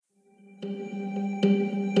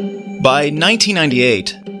By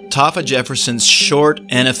 1998, Tafa Jefferson's short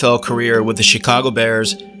NFL career with the Chicago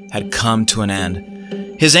Bears had come to an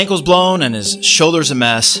end. His ankle's blown and his shoulder's a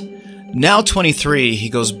mess. Now 23, he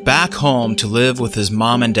goes back home to live with his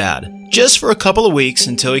mom and dad, just for a couple of weeks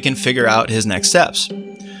until he can figure out his next steps.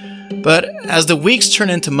 But as the weeks turn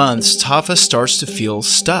into months, Tafa starts to feel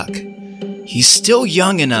stuck. He's still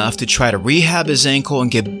young enough to try to rehab his ankle and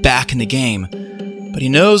get back in the game, but he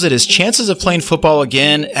knows that his chances of playing football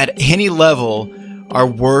again at any level are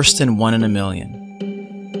worse than 1 in a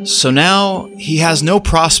million. So now he has no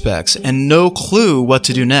prospects and no clue what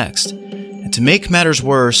to do next. And to make matters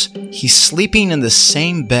worse, he's sleeping in the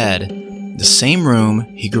same bed, the same room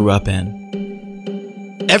he grew up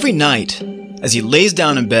in. Every night, as he lays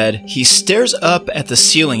down in bed, he stares up at the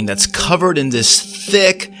ceiling that's covered in this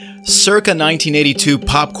thick, circa 1982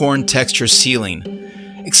 popcorn texture ceiling.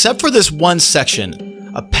 Except for this one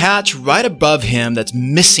section, a patch right above him that's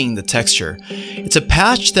missing the texture. It's a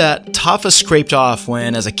patch that Tafa scraped off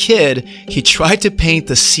when, as a kid, he tried to paint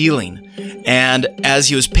the ceiling. And as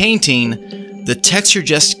he was painting, the texture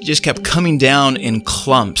just kept coming down in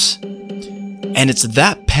clumps. And it's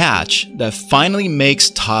that patch that finally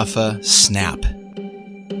makes Tafa snap.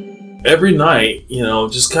 Every night,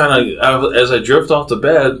 just kind of, as I drift off to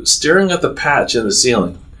bed, staring at the patch in the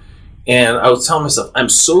ceiling. And I was telling myself, I'm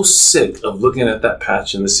so sick of looking at that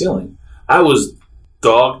patch in the ceiling. I was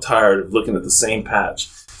dog tired of looking at the same patch.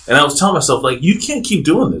 And I was telling myself, you can't keep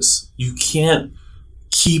doing this. You can't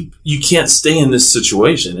stay in this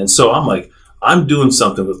situation. And so I'm like, I'm doing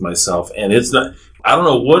something with myself. And it's not, I don't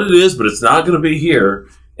know what it is, but it's not going to be here.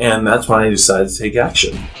 And that's when I decided to take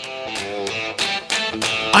action.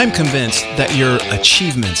 I'm convinced that your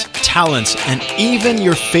achievements, talents, and even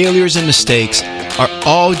your failures and mistakes are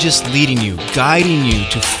all just leading you, guiding you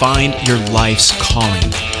to find your life's calling.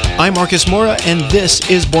 I'm Marcus Mora, and this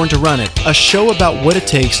is Born to Run It, a show about what it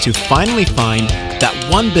takes to finally find that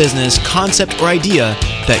one business, concept, or idea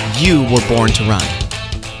that you were born to run.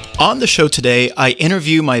 On the show today, I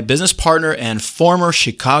interview my business partner and former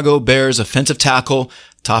Chicago Bears offensive tackle,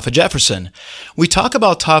 Tafa Jefferson. We talk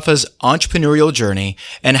about Tafa's entrepreneurial journey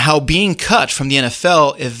and how being cut from the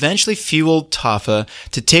NFL eventually fueled Tafa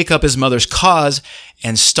to take up his mother's cause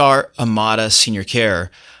and start Amada Senior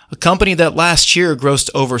Care, a company that last year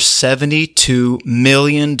grossed over $72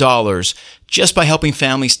 million just by helping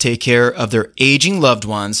families take care of their aging loved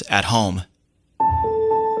ones at home.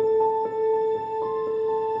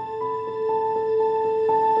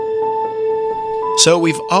 So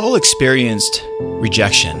we've all experienced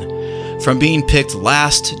rejection, from being picked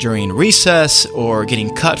last during recess, or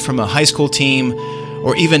getting cut from a high school team,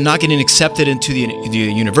 or even not getting accepted into the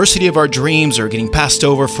university of our dreams, or getting passed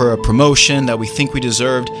over for a promotion that we think we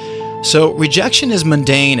deserved. So rejection is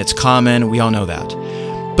mundane, it's common, we all know that.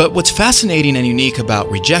 But what's fascinating and unique about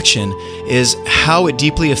rejection is how it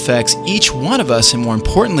deeply affects each one of us, and more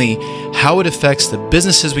importantly, how it affects the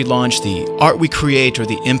businesses we launch, the art we create, or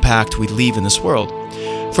the impact we leave in this world.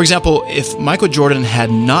 For example, if Michael Jordan had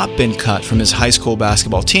not been cut from his high school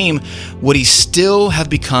basketball team, would he still have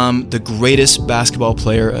become the greatest basketball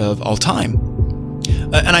player of all time?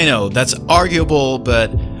 And I know that's arguable,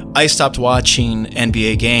 but I stopped watching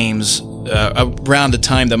NBA games around the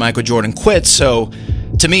time that Michael Jordan quit, so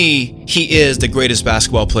to me, he is the greatest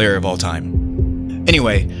basketball player of all time.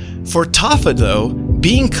 Anyway, for Tafa though,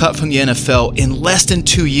 being cut from the NFL in less than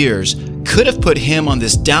 2 years could have put him on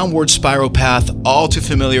this downward spiral path all too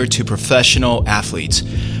familiar to professional athletes.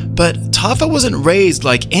 But Tafa wasn't raised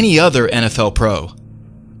like any other NFL pro.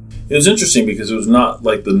 It was interesting because it was not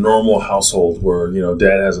like the normal household where,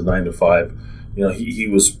 dad has a 9 to 5. He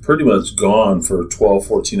was pretty much gone for 12,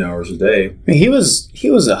 14 hours a day. I mean, he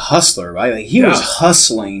was a hustler, right? Like he was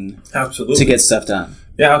hustling absolutely to get stuff done.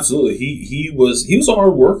 Yeah, absolutely. He was a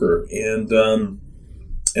hard worker, and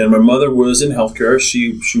my mother was in healthcare.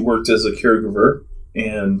 She worked as a caregiver,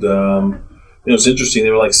 and it's interesting. They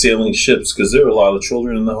were like sailing ships because there were a lot of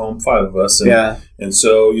children in the home, 5 of us, and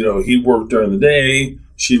so he worked during the day,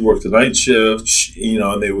 she'd work the night shift,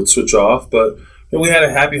 and they would switch off, but. And we had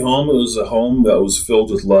a happy home. It was a home that was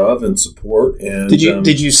filled with love and support. And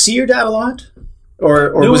did you see your dad a lot,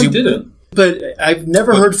 or no, was he didn't? But I've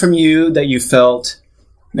never heard from you that you felt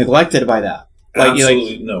neglected by that.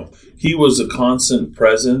 Absolutely no. He was a constant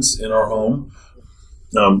presence in our home.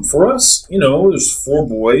 For us, there's 4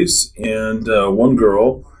 boys and 1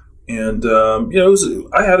 girl, and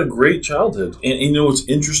I had a great childhood. And what's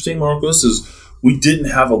interesting, Marcos, is we didn't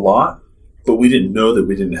have a lot. But we didn't know that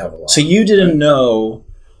we didn't have a lot. So you didn't know,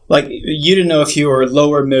 you didn't know if you were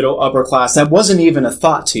lower, middle, upper class. That wasn't even a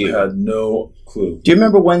thought to you. I had no clue. Do you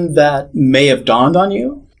remember when that may have dawned on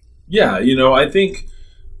you? Yeah, I think,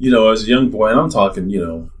 as a young boy, and I'm talking,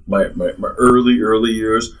 my early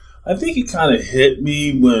years, I think it kind of hit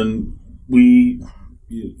me when we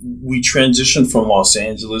transitioned from Los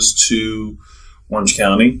Angeles to Orange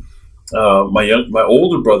County. My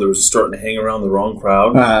older brother was starting to hang around the wrong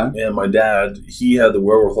crowd, and my dad, he had the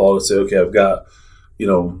wherewithal to say, okay, I've got,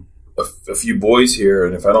 a few boys here,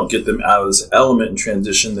 and if I don't get them out of this element and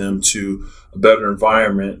transition them to a better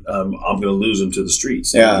environment, I'm going to lose them to the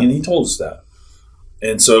streets. Yeah. And he told us that.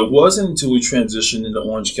 And so it wasn't until we transitioned into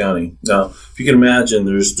Orange County. Now, if you can imagine,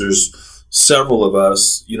 there's several of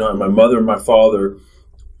us, and my mother and my father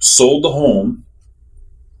sold the home,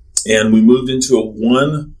 and we moved into a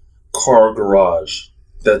one-car garage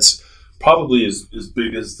that's probably as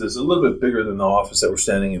big as this, a little bit bigger than the office that we're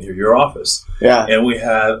standing in here, your office. Yeah. And we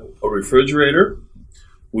had a refrigerator.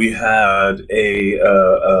 We had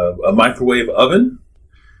a microwave oven,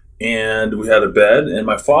 and we had a bed. And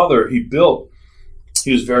my father, he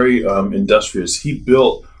was very industrious. He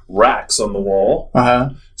built racks on the wall.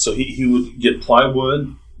 So he would get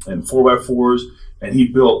plywood and 4x4s, and he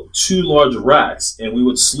built 2 large racks, and we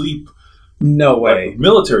would sleep. No way.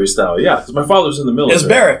 Military style, yeah. Because my father was in the military. It's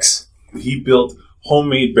barracks. He built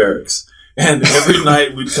homemade barracks. And every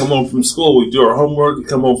night we'd come home from school, we'd do our homework, we'd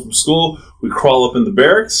come home from school, we'd crawl up in the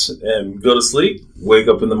barracks and go to sleep, wake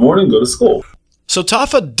up in the morning, go to school. So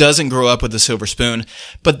Tafa doesn't grow up with a silver spoon,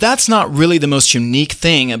 but that's not really the most unique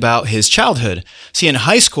thing about his childhood. See, in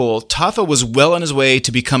high school, Tafa was well on his way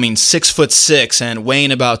to becoming 6'6" and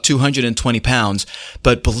weighing about 220 pounds.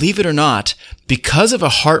 But believe it or not, because of a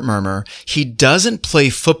heart murmur, he doesn't play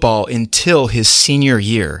football until his senior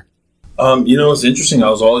year. It's interesting.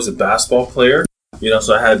 I was always a basketball player,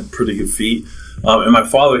 so I had pretty good feet. And my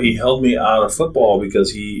father, he held me out of football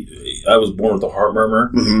because I was born with a heart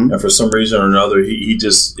murmur. Mm-hmm. And for some reason or another, he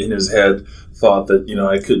just, in his head, thought that,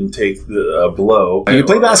 I couldn't take the blow. You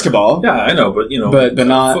play basketball. Yeah, I know, but, but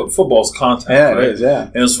not... Football's contact, yeah, right? It is, yeah.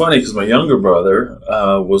 And it's funny because my younger brother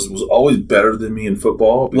was always better than me in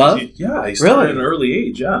football. Love? He started at an early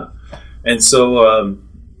age, yeah. And so...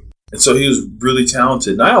 And so he was really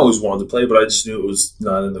talented. And I always wanted to play, but I just knew it was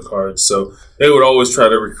not in the cards. So they would always try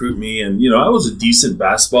to recruit me. And, I was a decent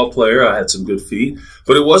basketball player. I had some good feet.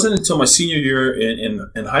 But it wasn't until my senior year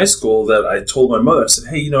in high school that I told my mother, I said,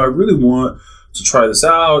 hey, I really want to try this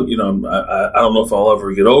out. I don't know if I'll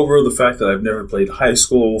ever get over the fact that I've never played high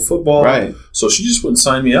school football. Right. So she just wouldn't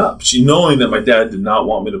sign me up. She, knowing that my dad did not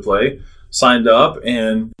want me to play, signed up.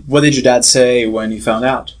 And what did your dad say when you found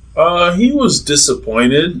out? He was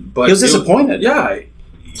disappointed, but he was disappointed.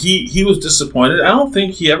 He was disappointed. I don't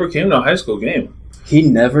think he ever came to a high school game. He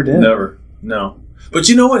never did. Never, no. But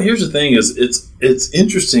you know what? Here's the thing: is it's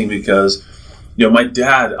interesting because my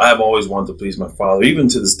dad. I've always wanted to please my father, even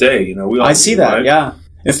to this day. I see that. Right? Yeah.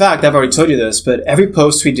 In fact, I've already told you this, but every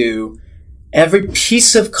post we do, every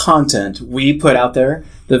piece of content we put out there,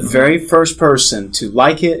 the very first person to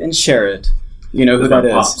like it and share it. You know who that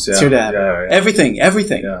is. Pops, yeah. It's your dad. Yeah. Everything.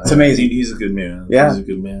 Yeah, it's amazing. He's a good man. Yeah. He's a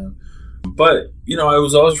good man. But, I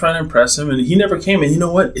was always trying to impress him, and he never came. And you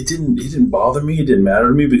know what? It didn't bother me. It didn't matter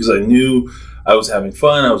to me because I knew I was having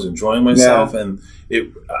fun. I was enjoying myself. Yeah. And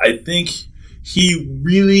I think he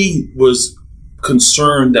really was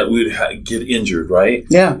concerned that we would get injured, right?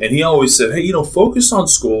 Yeah. And he always said, hey, focus on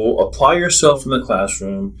school, apply yourself in the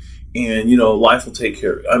classroom, and, life will take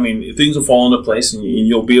care of it. I mean, things will fall into place, and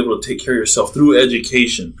you'll be able to take care of yourself through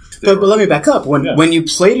education. But let me back up. When you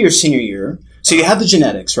played your senior year, so you had the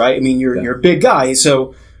genetics, right? I mean, you're a big guy.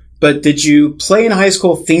 So, but did you play in high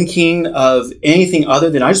school thinking of anything other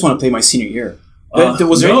than I just want to play my senior year?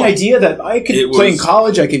 Was there any idea that I could play in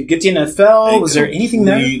college? I could get to NFL? Was there anything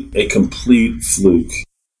there? A complete fluke.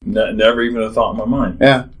 Never even a thought in my mind.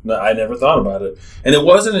 Yeah. I never thought about it. And it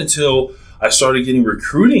wasn't until I started getting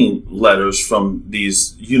recruiting letters from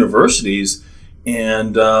these universities,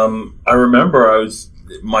 and I remember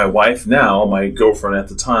my wife now, my girlfriend at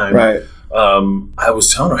the time, right. I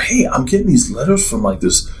was telling her, hey, I'm getting these letters from like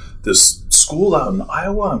this school out in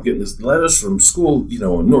Iowa. I'm getting these letters from school,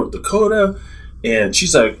 in North Dakota. And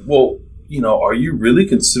she's like, well, are you really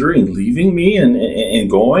considering leaving me and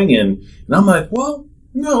going? And I'm like, well,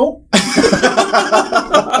 no.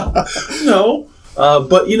 No.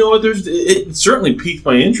 But you know what? It certainly piqued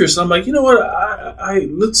my interest. I'm like, you know what?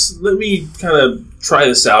 Let me kind of try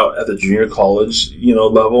this out at the junior college,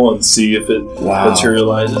 level and see if it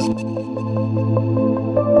materializes.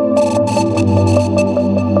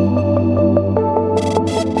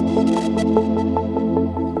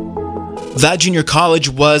 That junior college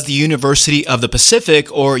was the University of the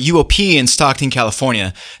Pacific, or UOP, in Stockton,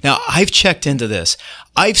 California. Now, I've checked into this.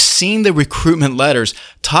 I've seen the recruitment letters.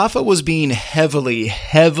 Tafa was being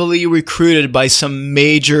heavily recruited by some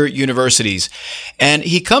major universities. And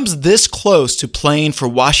he comes this close to playing for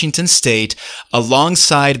Washington State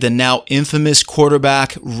alongside the now infamous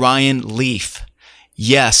quarterback Ryan Leaf.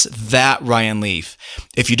 Yes, that Ryan Leaf.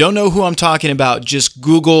 If you don't know who I'm talking about, just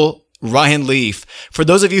Google Ryan Leaf. For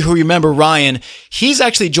those of you who remember Ryan, he's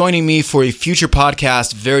actually joining me for a future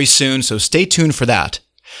podcast very soon, so stay tuned for that.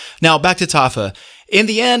 Now, back to Tafa. In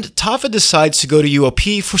the end, Tafa decides to go to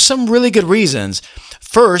UOP for some really good reasons.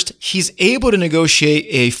 First, he's able to negotiate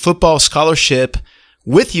a football scholarship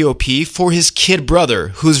with UOP for his kid brother,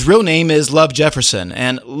 whose real name is Love Jefferson.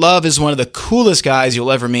 And Love is one of the coolest guys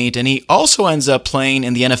you'll ever meet, and he also ends up playing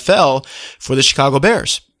in the NFL for the Chicago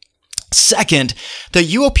Bears. Second, the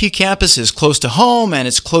UOP campus is close to home, and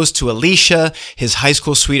it's close to Alicia, his high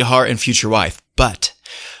school sweetheart and future wife. But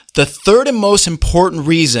the third and most important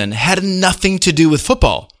reason had nothing to do with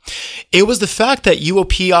football. It was the fact that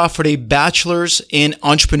UOP offered a bachelor's in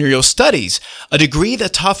entrepreneurial studies, a degree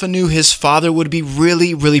that Tafa knew his father would be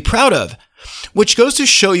really proud of. Which goes to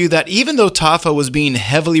show you that even though Tafa was being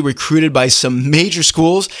heavily recruited by some major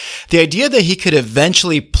schools, the idea that he could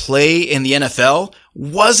eventually play in the NFL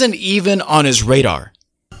wasn't even on his radar.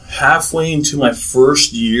 Halfway into my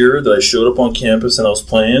first year that I showed up on campus and I was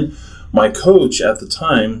playing, my coach at the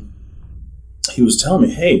time, he was telling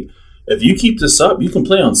me, hey, if you keep this up, you can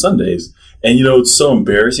play on Sundays. And, it's so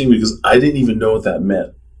embarrassing because I didn't even know what that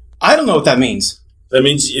meant. I don't know what that means. That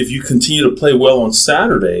means if you continue to play well on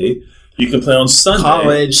Saturday, you can play on Sunday.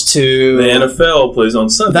 College to the NFL plays on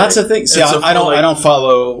Sunday. That's the thing. See, I don't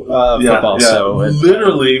follow football. Yeah. So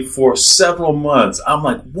literally for several months, I'm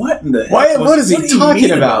like, what in the heck? What is he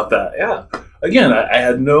talking about? That? Yeah. Again, I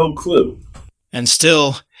had no clue. And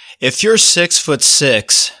still, if you're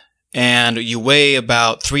 6'6" and you weigh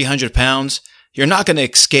about 300 pounds, you're not going to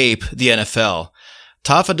escape the NFL.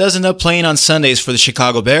 Tafa does end up playing on Sundays for the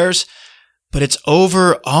Chicago Bears, but it's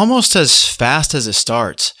over almost as fast as it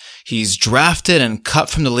starts. He's drafted and cut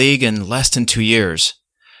from the league in less than 2 years.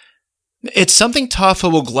 It's something Tafa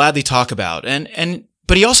will gladly talk about,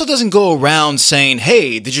 but he also doesn't go around saying,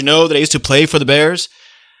 hey, did you know that I used to play for the Bears?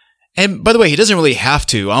 And by the way, he doesn't really have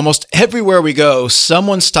to. Almost everywhere we go,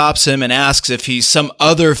 someone stops him and asks if he's some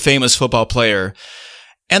other famous football player.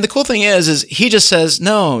 And the cool thing is he just says,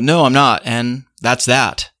 no, I'm not. And that's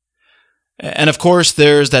that. And of course,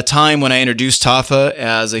 there's that time when I introduced Tafa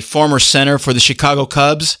as a former center for the Chicago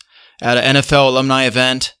Cubs at an NFL alumni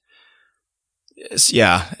event.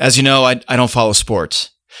 Yeah, as you know, I don't follow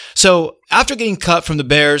sports. So after getting cut from the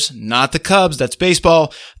Bears, not the Cubs, that's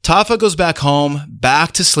baseball, Tafa goes back home,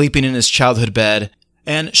 back to sleeping in his childhood bed.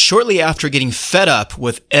 And shortly after getting fed up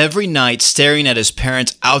with every night staring at his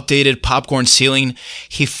parents' outdated popcorn ceiling,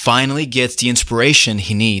 he finally gets the inspiration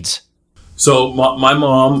he needs. So my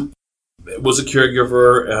mom was a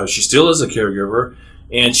caregiver. She still is a caregiver.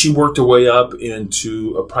 And she worked her way up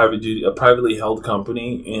into a privately held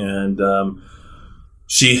company. And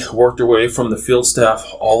she worked her way from the field staff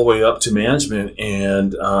all the way up to management,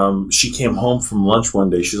 and she came home from lunch one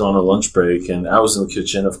day. She's on her lunch break, and I was in the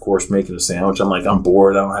kitchen, of course, making a sandwich. I'm like, I'm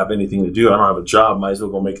bored. I don't have anything to do. I don't have a job. Might as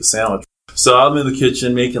well go make a sandwich. So I'm in the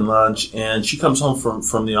kitchen making lunch, and she comes home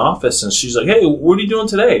from the office, and she's like, hey, what are you doing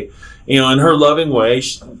today? In her loving way,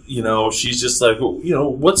 she's just like,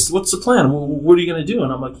 what's the plan? What are you going to do?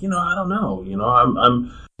 And I'm like, I don't know.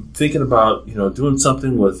 I'm thinking about, doing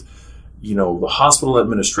something with, the hospital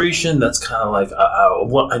administration. That's kind of like,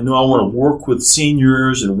 I know I want to work with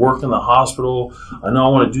seniors and work in the hospital. I know I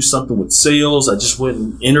want to do something with sales. I just went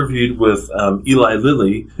and interviewed with Eli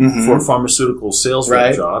Lilly for a pharmaceutical sales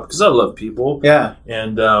rep job because I love people. Yeah.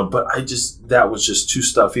 And, but that was just too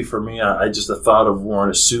stuffy for me. The thought of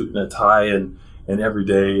wearing a suit and a tie and every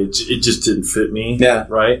day, it just didn't fit me. Yeah.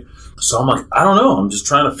 Right. So I'm like, I don't know. I'm just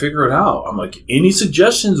trying to figure it out. I'm like, any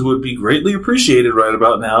suggestions would be greatly appreciated right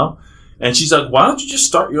about now. And she's like, why don't you just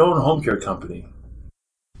start your own home care company?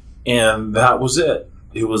 And that was it.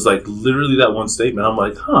 It was like literally that one statement. I'm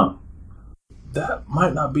like, that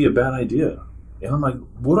might not be a bad idea. And I'm like,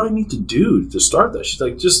 what do I need to do to start that? She's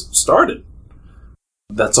like, just start it.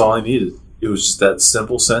 That's all I needed. It was just that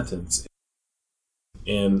simple sentence.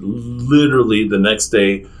 And literally the next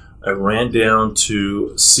day, I ran down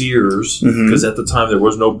to Sears because at the time there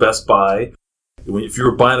was no Best Buy. If you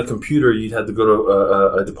were buying a computer, you'd have to go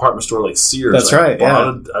to a department store like Sears. That's right.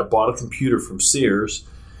 I bought a computer from Sears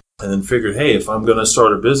and then figured, hey, if I'm going to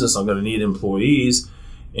start a business, I'm going to need employees.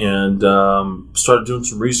 And started doing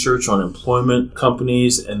some research on employment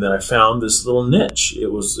companies. And then I found this little niche.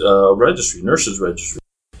 It was a registry, nurses registry.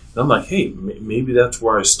 And I'm like, hey, maybe that's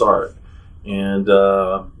where I start. And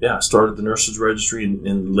I started the nurses registry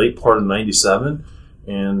in late part of '97,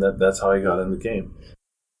 and that's how I got in the game.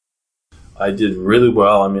 I did really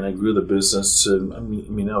well. I mean, I grew the business to, I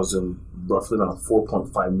was in roughly about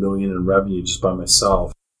 4.5 million in revenue just by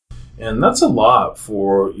myself. And that's a lot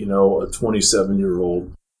for, a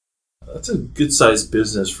 27-year-old. That's a good sized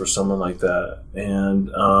business for someone like that. And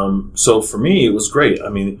so for me, it was great. I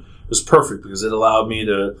mean, it was perfect because it allowed me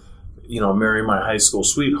to, marry my high school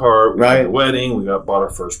sweetheart. We had a wedding. We bought our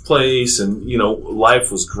first place, and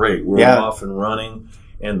life was great. We were off and running,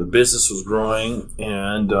 and the business was growing,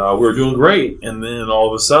 and we were doing great. And then all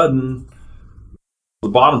of a sudden, the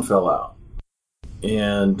bottom fell out,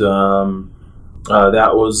 and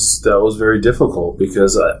that was very difficult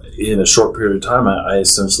because in a short period of time, I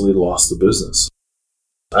essentially lost the business.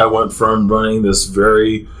 I went from running this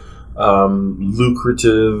very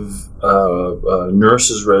lucrative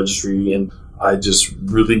nurses registry, and I just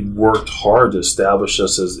really worked hard to establish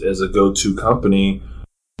us as a go-to company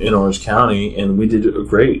in Orange County, and we did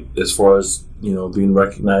great as far as being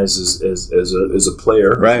recognized as a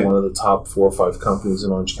player, one of the top 4 or 5 companies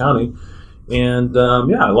in Orange County. And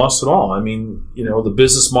I lost it all. I mean, the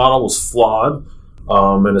business model was flawed,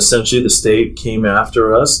 and essentially the state came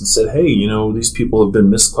after us and said, "Hey, these people have been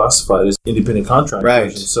misclassified as independent contractors." Right.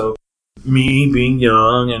 And so, me being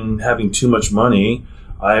young and having too much money,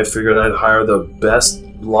 I figured I'd hire the best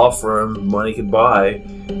law firm money could buy,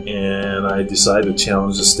 and I decided to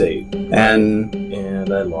challenge the state. And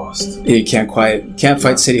I lost. You can't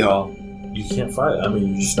fight City Hall. You can't fight. I mean,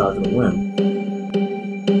 you're just not going to win.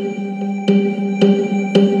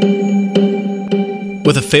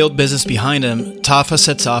 With a failed business behind him, Tafa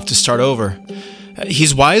sets off to start over.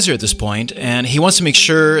 He's wiser at this point, and he wants to make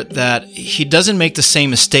sure that he doesn't make the same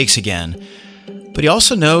mistakes again. But he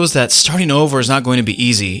also knows that starting over is not going to be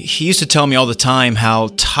easy. He used to tell me all the time how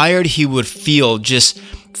tired he would feel just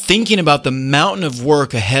thinking about the mountain of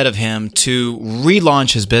work ahead of him to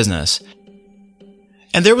relaunch his business.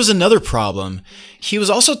 And there was another problem. He was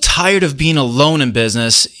also tired of being alone in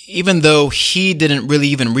business, even though he didn't really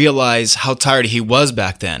even realize how tired he was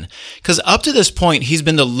back then. Because up to this point, he's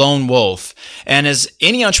been the lone wolf. And as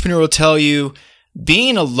any entrepreneur will tell you,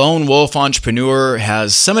 being a lone wolf entrepreneur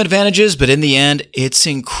has some advantages, but in the end, it's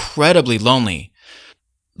incredibly lonely.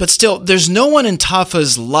 But still, there's no one in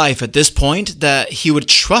Tafa's life at this point that he would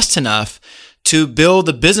trust enough to build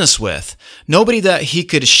a business with. Nobody that he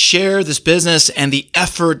could share this business and the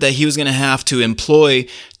effort that he was going to have to employ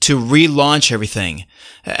to relaunch everything.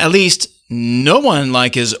 At least, no one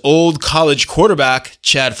like his old college quarterback,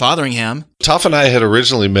 Chad Fotheringham. Tafa and I had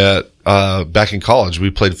originally met back in college.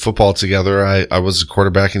 We played football together. I was a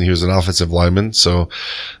quarterback and he was an offensive lineman. So,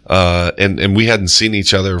 and we hadn't seen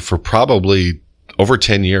each other for probably over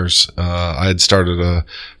 10 years. I had started a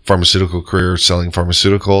pharmaceutical career selling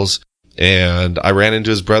pharmaceuticals, and I ran into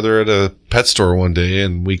his brother at a pet store one day,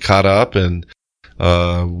 and we caught up, and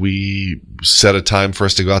we set a time for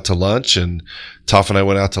us to go out to lunch, and Tafa and I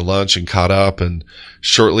went out to lunch and caught up, and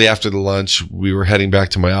shortly after the lunch, we were heading back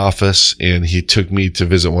to my office, and he took me to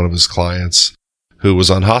visit one of his clients who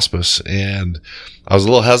was on hospice, and I was a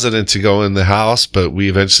little hesitant to go in the house, but we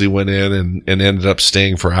eventually went in and ended up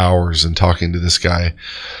staying for hours and talking to this guy,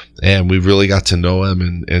 and we really got to know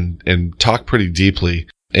him and talk pretty deeply.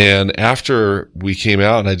 And after we came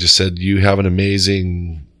out, I just said, "You have an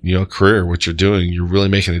amazing, career, what you're doing. You're really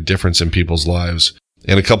making a difference in people's lives."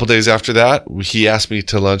 And a couple days after that, he asked me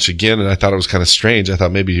to lunch again, and I thought it was kind of strange. I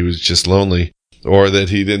thought maybe he was just lonely or that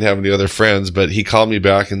he didn't have any other friends, but he called me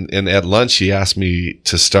back, and at lunch, he asked me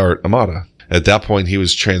to start Amada. At that point, he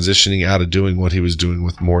was transitioning out of doing what he was doing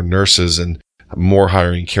with more nurses and more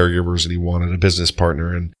hiring caregivers, and he wanted a business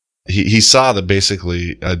partner. And he saw that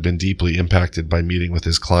basically I'd been deeply impacted by meeting with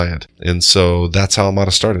his client. And so that's how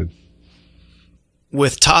Amada started.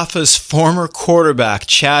 With Tafa's former quarterback,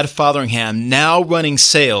 Chad Fotheringham, now running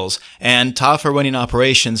sales and Tafa running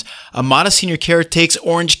operations, Amada Senior Care takes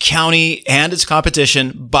Orange County and its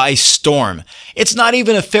competition by storm. It's not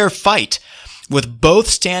even a fair fight. With both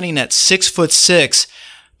standing at 6'6",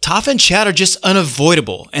 Tafa and Chad are just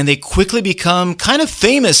unavoidable, and they quickly become kind of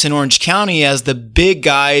famous in Orange County as the big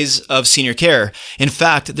guys of senior care. In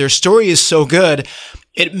fact, their story is so good,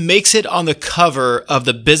 it makes it on the cover of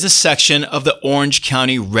the business section of the Orange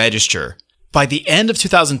County Register. By the end of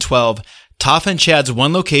 2012, Tafa and Chad's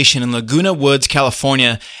one location in Laguna Woods,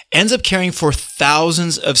 California, ends up caring for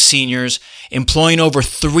thousands of seniors, employing over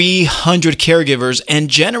 300 caregivers, and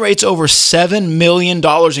generates over $7 million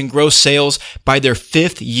in gross sales by their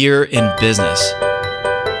 5th year in business.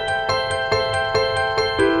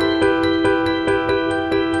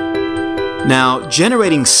 Now,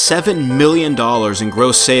 generating $7 million in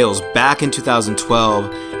gross sales back in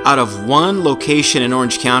 2012 out of one location in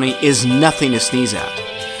Orange County is nothing to sneeze at.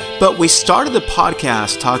 But we started the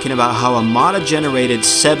podcast talking about how Amada generated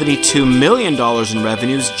 $72 million in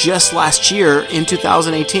revenues just last year in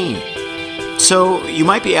 2018. So you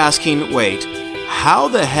might be asking, wait, how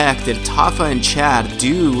the heck did Tafa and Chad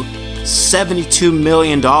do $72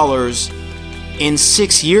 million in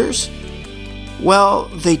 6 years? Well,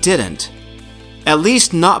 they didn't. At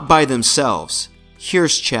least not by themselves.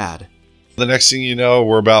 Here's Chad. The next thing you know,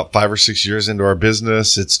 we're about 5 or 6 years into our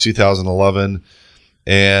business. It's 2011,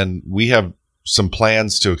 and we have some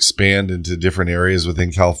plans to expand into different areas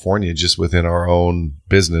within California, just within our own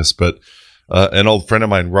business. But an old friend of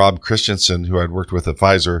mine, Rob Christensen, who I'd worked with at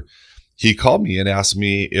Pfizer, he called me and asked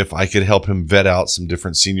me if I could help him vet out some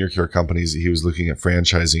different senior care companies that he was looking at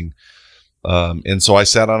franchising. And so I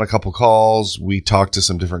sat on a couple calls. We talked to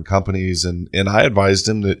some different companies, and I advised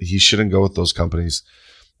him that he shouldn't go with those companies.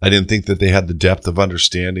 I didn't think that they had the depth of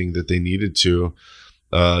understanding that they needed to.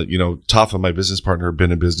 Tafa, my business partner, had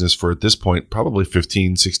been in business for, at this point, probably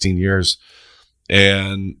 15, 16 years.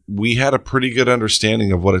 And we had a pretty good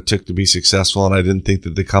understanding of what it took to be successful. And I didn't think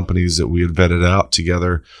that the companies that we had vetted out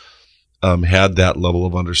together had that level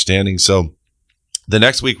of understanding. So the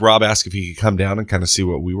next week, Rob asked if he could come down and kind of see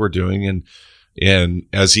what we were doing. And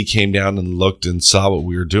as he came down and looked and saw what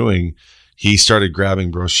we were doing, he started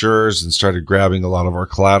grabbing brochures and started grabbing a lot of our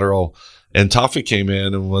collateral. And Tafa came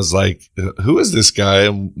in and was like, who is this guy?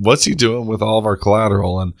 And what's he doing with all of our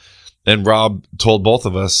collateral? And Rob told both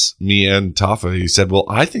of us, me and Tafa, he said, well,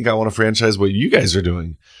 I think I want to franchise what you guys are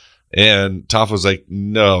doing. And Tafa was like,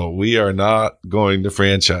 no, we are not going to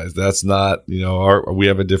franchise. That's not, we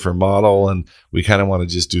have a different model, and we kind of want to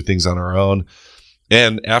just do things on our own.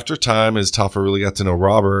 And after time, as Tafa really got to know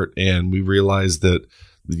Robert, and we realized that,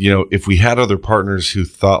 if we had other partners who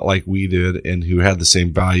thought like we did and who had the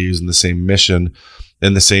same values and the same mission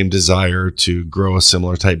and the same desire to grow a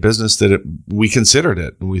similar type business, that we considered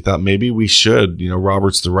it. And we thought maybe we should,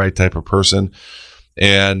 Robert's the right type of person.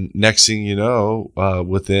 And next thing you know,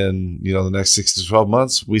 within, the next 6 to 12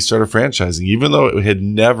 months, we started franchising, even though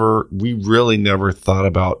we really never thought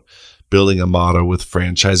about building Amada with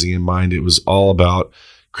franchising in mind. It was all about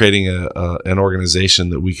creating an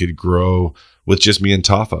organization that we could grow with just me and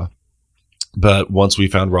Tafa. But once we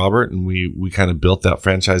found Robert and we kind of built that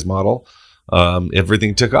franchise model,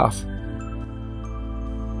 everything took off.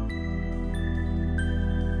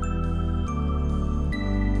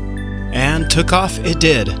 And took off it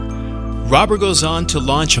did. Robert goes on to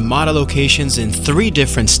launch Amada locations in 3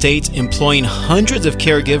 different states, employing hundreds of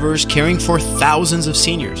caregivers caring for thousands of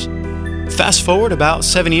seniors. Fast forward about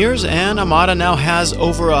 7 years, and Amada now has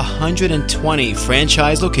over 120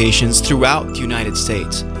 franchise locations throughout the United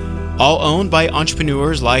States, all owned by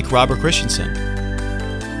entrepreneurs like Robert Christensen.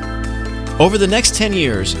 Over the next 10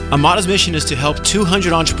 years, Amada's mission is to help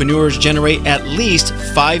 200 entrepreneurs generate at least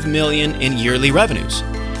 $5 million in yearly revenues.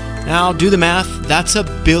 Now, do the math, that's a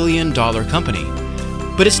 $1 billion company.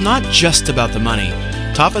 But it's not just about the money.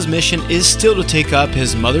 Tafa's mission is still to take up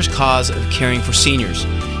his mother's cause of caring for seniors.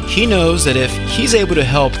 He knows that if he's able to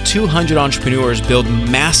help 200 entrepreneurs build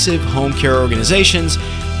massive home care organizations,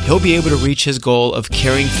 he'll be able to reach his goal of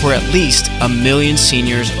caring for at least 1 million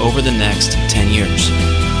seniors over the next 10 years.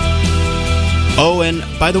 Oh, and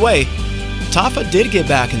by the way, Tafa did get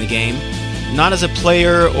back in the game, not as a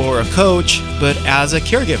player or a coach, but as a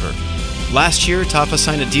caregiver. Last year, Tafa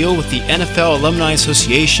signed a deal with the NFL Alumni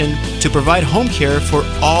Association to provide home care for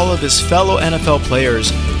all of his fellow NFL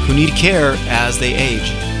players who need care as they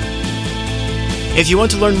age. If you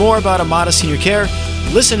want to learn more about Amada Senior Care,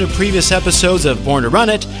 listen to previous episodes of Born to Run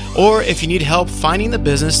It, or if you need help finding the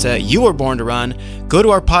business that you were born to run, go to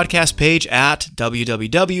our podcast page at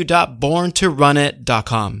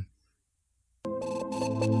www.borntorunit.com.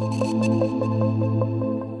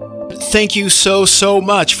 Thank you so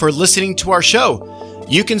much for listening to our show.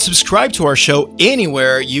 You can subscribe to our show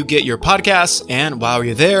anywhere you get your podcasts, and while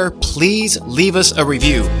you're there, please leave us a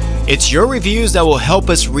review. It's your reviews that will help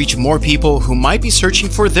us reach more people who might be searching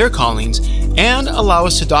for their callings and allow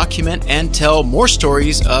us to document and tell more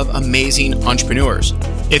stories of amazing entrepreneurs.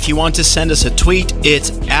 If you want to send us a tweet,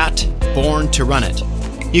 it's at Born to Run It.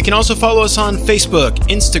 You can also follow us on Facebook,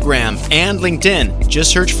 Instagram, and LinkedIn.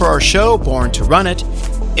 Just search for our show, Born to Run It.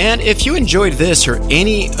 And if you enjoyed this or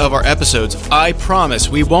any of our episodes, I promise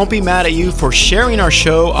we won't be mad at you for sharing our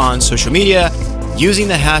show on social media using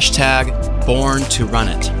the hashtag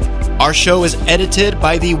 #BornToRunIt. Our show is edited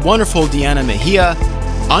by the wonderful Deanna Mejia.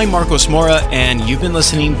 I'm Marcos Mora, and you've been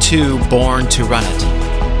listening to Born to Run It.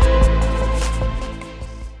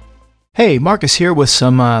 Hey, Marcus here with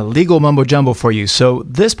some legal mumbo jumbo for you. So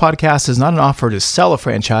this podcast is not an offer to sell a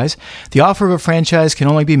franchise. The offer of a franchise can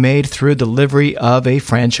only be made through delivery of a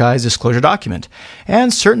franchise disclosure document.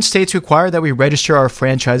 And certain states require that we register our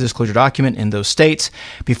franchise disclosure document in those states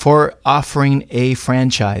before offering a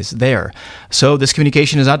franchise there. So this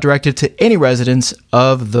communication is not directed to any residents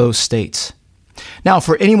of those states. Now,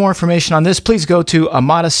 for any more information on this, please go to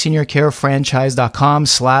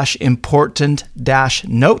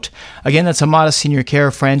amadaseniorcarefranchise.com/important-note. Again, that's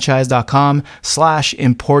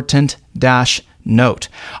amadaseniorcarefranchise.com/important-note.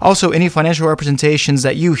 Also, any financial representations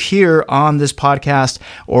that you hear on this podcast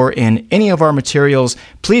or in any of our materials,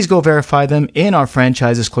 please go verify them in our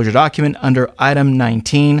franchise disclosure document under Item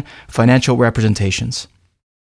 19, Financial Representations.